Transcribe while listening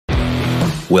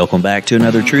Welcome back to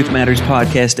another Truth Matters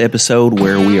podcast episode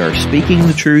where we are speaking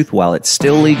the truth while it's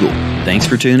still legal. Thanks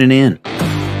for tuning in.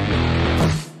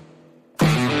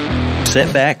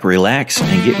 Sit back, relax,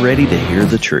 and get ready to hear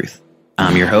the truth.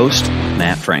 I'm your host,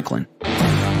 Matt Franklin.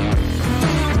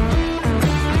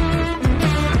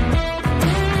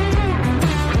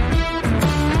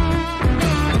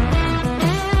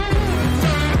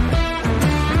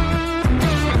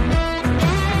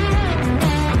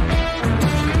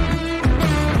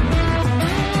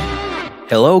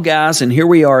 Hello, guys, and here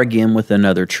we are again with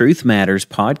another Truth Matters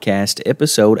podcast,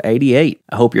 episode 88.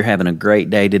 I hope you're having a great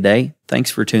day today. Thanks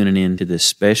for tuning in to this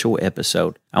special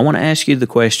episode. I want to ask you the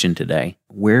question today,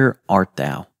 where art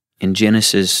thou? In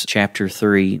Genesis chapter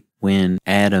 3, when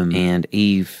Adam and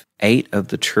Eve ate of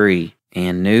the tree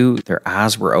and knew their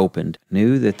eyes were opened,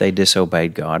 knew that they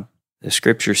disobeyed God, the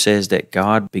scripture says that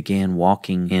God began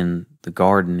walking in the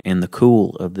garden in the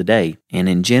cool of the day. And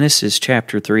in Genesis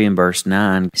chapter 3 and verse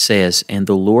 9 says, "And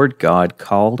the Lord God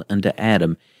called unto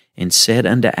Adam and said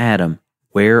unto Adam,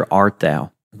 Where art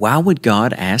thou?" Why would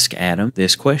God ask Adam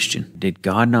this question? Did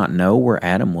God not know where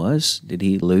Adam was? Did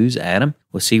he lose Adam?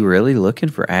 Was he really looking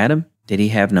for Adam? Did he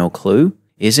have no clue?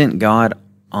 Isn't God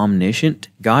omniscient?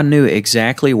 God knew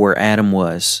exactly where Adam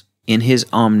was in his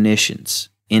omniscience.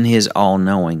 In his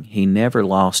all-knowing, he never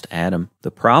lost Adam.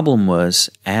 The problem was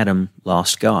Adam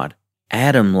lost God.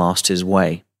 Adam lost his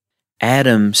way.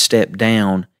 Adam stepped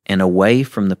down and away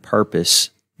from the purpose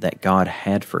that God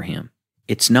had for him.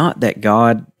 It's not that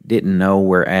God didn't know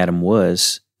where Adam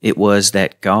was. It was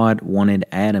that God wanted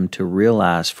Adam to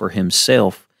realize for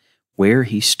himself where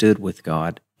he stood with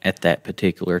God at that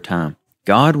particular time.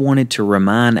 God wanted to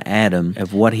remind Adam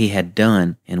of what he had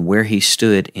done and where he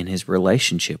stood in his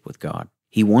relationship with God.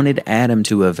 He wanted Adam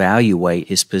to evaluate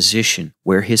his position,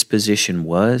 where his position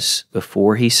was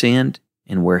before he sinned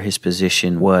and where his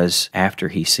position was after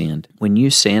he sinned. When you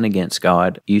sin against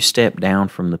God, you step down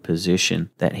from the position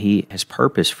that he has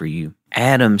purposed for you.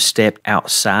 Adam stepped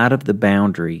outside of the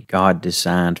boundary God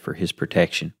designed for his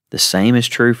protection. The same is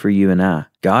true for you and I.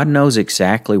 God knows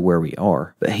exactly where we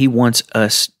are, but he wants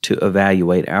us to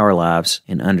evaluate our lives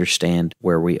and understand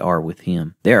where we are with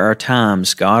him. There are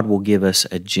times God will give us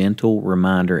a gentle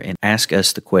reminder and ask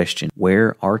us the question,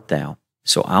 where art thou?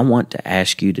 So I want to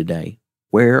ask you today,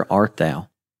 where art thou?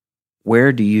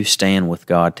 Where do you stand with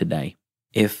God today?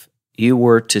 If you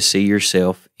were to see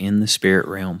yourself in the spirit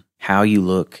realm, how you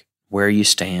look, where you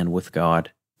stand with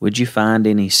God, would you find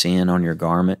any sin on your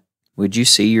garment? Would you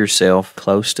see yourself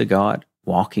close to God,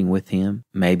 walking with him,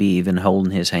 maybe even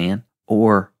holding his hand?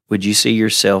 Or would you see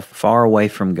yourself far away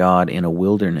from God in a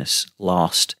wilderness,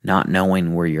 lost, not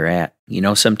knowing where you're at? You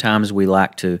know, sometimes we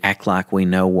like to act like we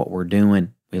know what we're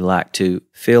doing. We like to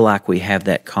feel like we have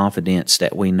that confidence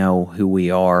that we know who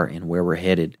we are and where we're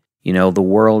headed. You know, the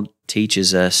world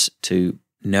teaches us to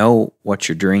know what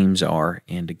your dreams are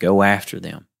and to go after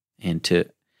them and to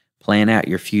plan out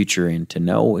your future and to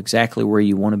know exactly where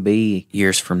you want to be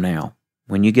years from now.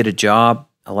 When you get a job,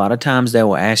 a lot of times they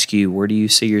will ask you, where do you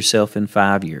see yourself in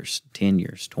 5 years, 10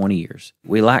 years, 20 years?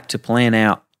 We like to plan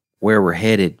out where we're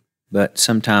headed, but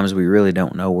sometimes we really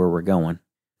don't know where we're going.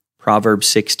 Proverbs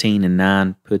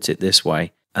 16:9 puts it this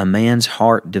way, "A man's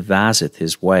heart deviseth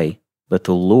his way, but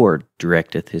the Lord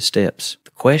directeth his steps."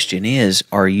 The question is,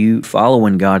 are you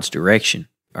following God's direction?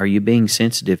 Are you being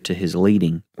sensitive to his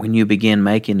leading? When you begin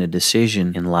making a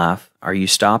decision in life, are you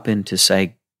stopping to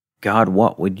say, God,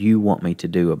 what would you want me to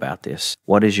do about this?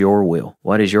 What is your will?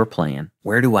 What is your plan?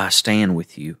 Where do I stand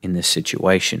with you in this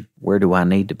situation? Where do I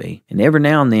need to be? And every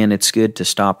now and then it's good to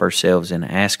stop ourselves and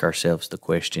ask ourselves the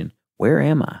question, where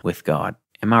am I with God?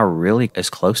 Am I really as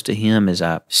close to him as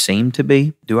I seem to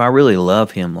be? Do I really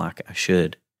love him like I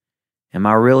should? Am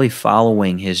I really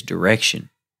following his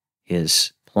direction,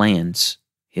 his plans,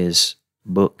 his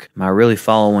book? Am I really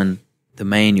following the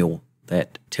manual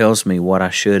that tells me what I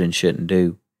should and shouldn't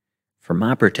do for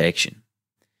my protection?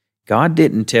 God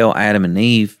didn't tell Adam and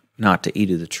Eve not to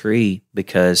eat of the tree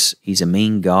because he's a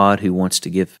mean God who wants to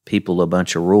give people a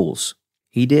bunch of rules.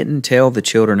 He didn't tell the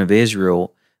children of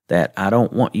Israel that I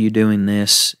don't want you doing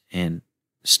this and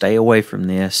stay away from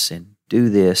this and do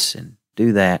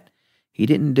that. He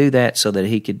didn't do that so that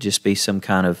he could just be some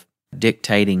kind of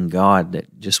dictating God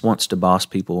that just wants to boss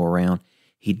people around.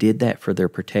 He did that for their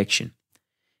protection.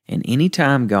 And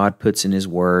anytime God puts in his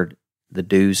word the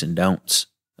do's and don'ts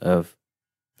of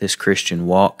this Christian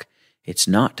walk, it's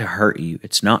not to hurt you,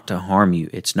 it's not to harm you,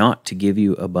 it's not to give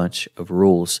you a bunch of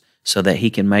rules so that he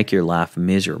can make your life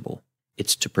miserable.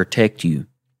 It's to protect you.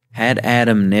 Had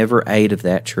Adam never ate of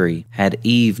that tree, had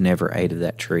Eve never ate of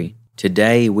that tree,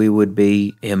 today we would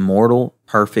be immortal,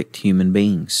 perfect human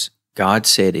beings. God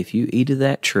said, if you eat of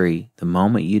that tree, the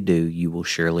moment you do, you will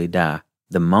surely die.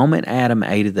 The moment Adam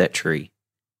ate of that tree,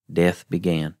 death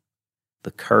began.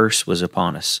 The curse was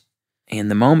upon us.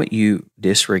 And the moment you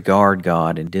disregard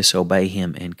God and disobey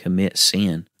Him and commit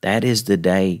sin, that is the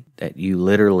day that you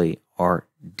literally are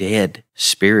dead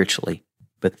spiritually.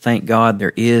 But thank God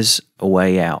there is a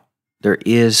way out. There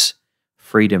is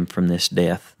freedom from this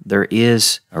death. There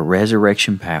is a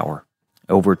resurrection power.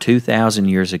 Over 2,000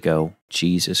 years ago,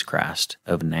 Jesus Christ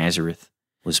of Nazareth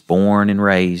was born and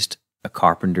raised a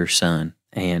carpenter's son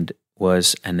and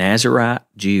was a Nazarite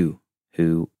Jew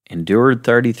who endured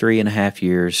 33 and a half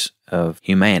years of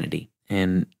humanity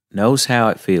and knows how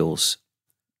it feels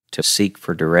to seek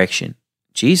for direction.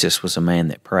 Jesus was a man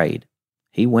that prayed.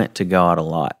 He went to God a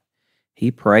lot.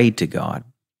 He prayed to God.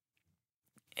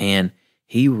 And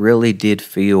he really did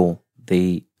feel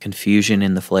the confusion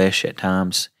in the flesh at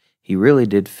times. He really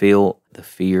did feel the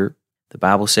fear. The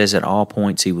Bible says at all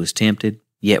points he was tempted,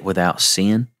 yet without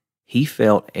sin. He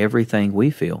felt everything we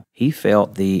feel. He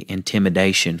felt the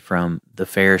intimidation from the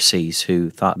Pharisees who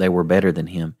thought they were better than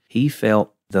him. He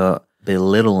felt the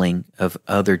belittling of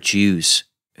other Jews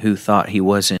who thought he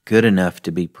wasn't good enough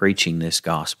to be preaching this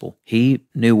gospel. He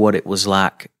knew what it was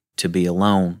like to be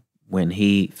alone when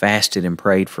he fasted and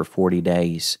prayed for 40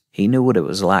 days. He knew what it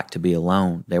was like to be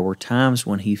alone. There were times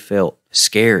when he felt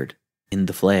scared in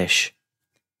the flesh.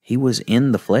 He was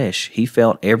in the flesh. He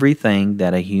felt everything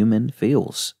that a human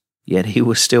feels. Yet he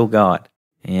was still God,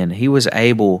 and he was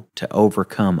able to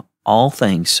overcome all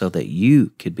things so that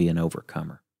you could be an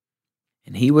overcomer.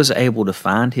 And he was able to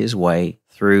find his way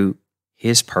through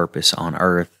his purpose on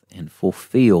earth and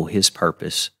fulfill his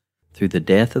purpose through the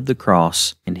death of the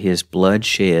cross and his blood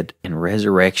shed and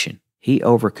resurrection. He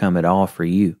overcome it all for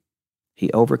you.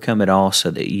 He overcome it all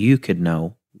so that you could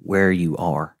know where you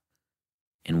are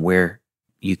and where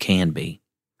you can be.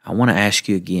 I want to ask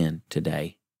you again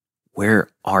today, where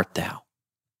art thou?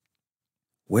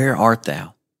 Where art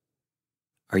thou?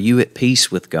 Are you at peace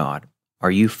with God?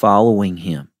 Are you following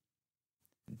Him?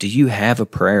 Do you have a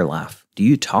prayer life? Do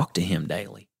you talk to Him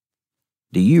daily?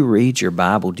 Do you read your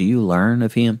Bible? Do you learn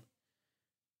of Him?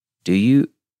 Do you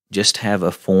just have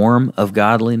a form of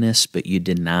godliness, but you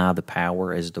deny the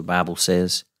power, as the Bible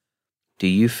says? Do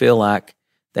you feel like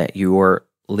that you're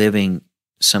living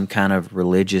some kind of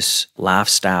religious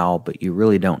lifestyle, but you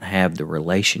really don't have the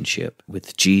relationship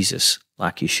with Jesus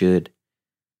like you should?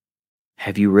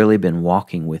 Have you really been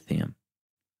walking with Him?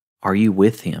 Are you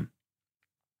with Him?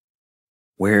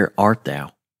 Where art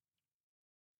thou?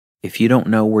 If you don't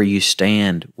know where you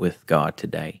stand with God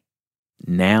today,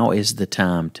 now is the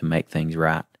time to make things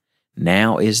right.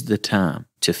 Now is the time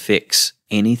to fix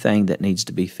anything that needs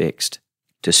to be fixed,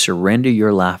 to surrender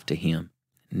your life to Him.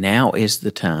 Now is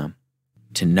the time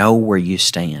to know where you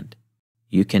stand.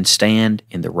 You can stand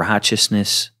in the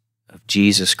righteousness of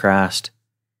Jesus Christ,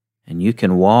 and you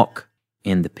can walk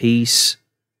in the peace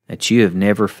that you have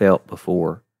never felt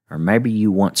before, or maybe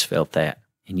you once felt that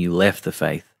and you left the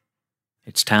faith.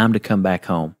 It's time to come back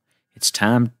home. It's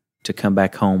time to come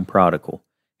back home prodigal.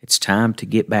 It's time to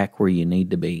get back where you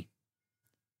need to be.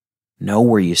 Know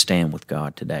where you stand with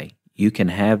God today. You can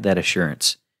have that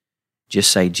assurance.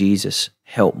 Just say, Jesus,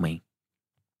 help me.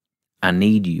 I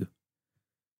need you.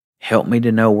 Help me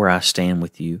to know where I stand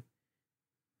with you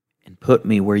and put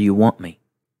me where you want me.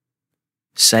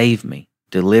 Save me,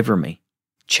 deliver me,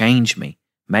 change me,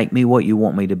 make me what you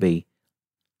want me to be.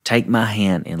 Take my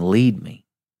hand and lead me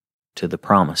to the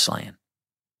promised land.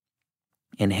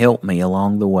 And help me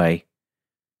along the way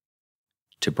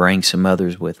to bring some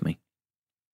others with me.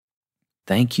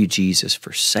 Thank you, Jesus,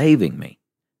 for saving me.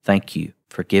 Thank you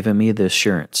for giving me the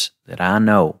assurance that I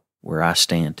know where I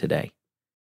stand today.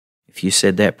 If you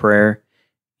said that prayer,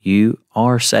 you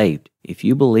are saved. If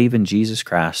you believe in Jesus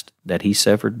Christ, that He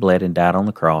suffered, bled, and died on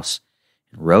the cross,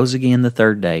 and rose again the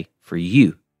third day for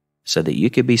you, so that you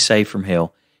could be saved from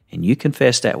hell, and you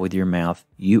confess that with your mouth,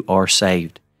 you are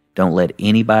saved. Don't let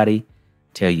anybody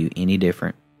tell you any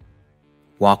different.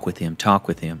 Walk with Him, talk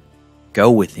with Him, go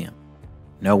with Him.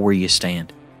 Know where you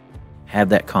stand. Have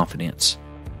that confidence.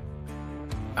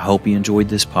 I hope you enjoyed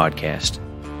this podcast.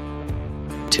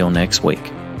 Till next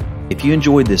week. If you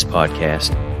enjoyed this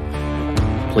podcast,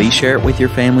 please share it with your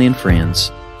family and friends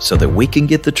so that we can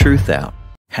get the truth out.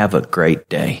 Have a great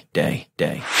day.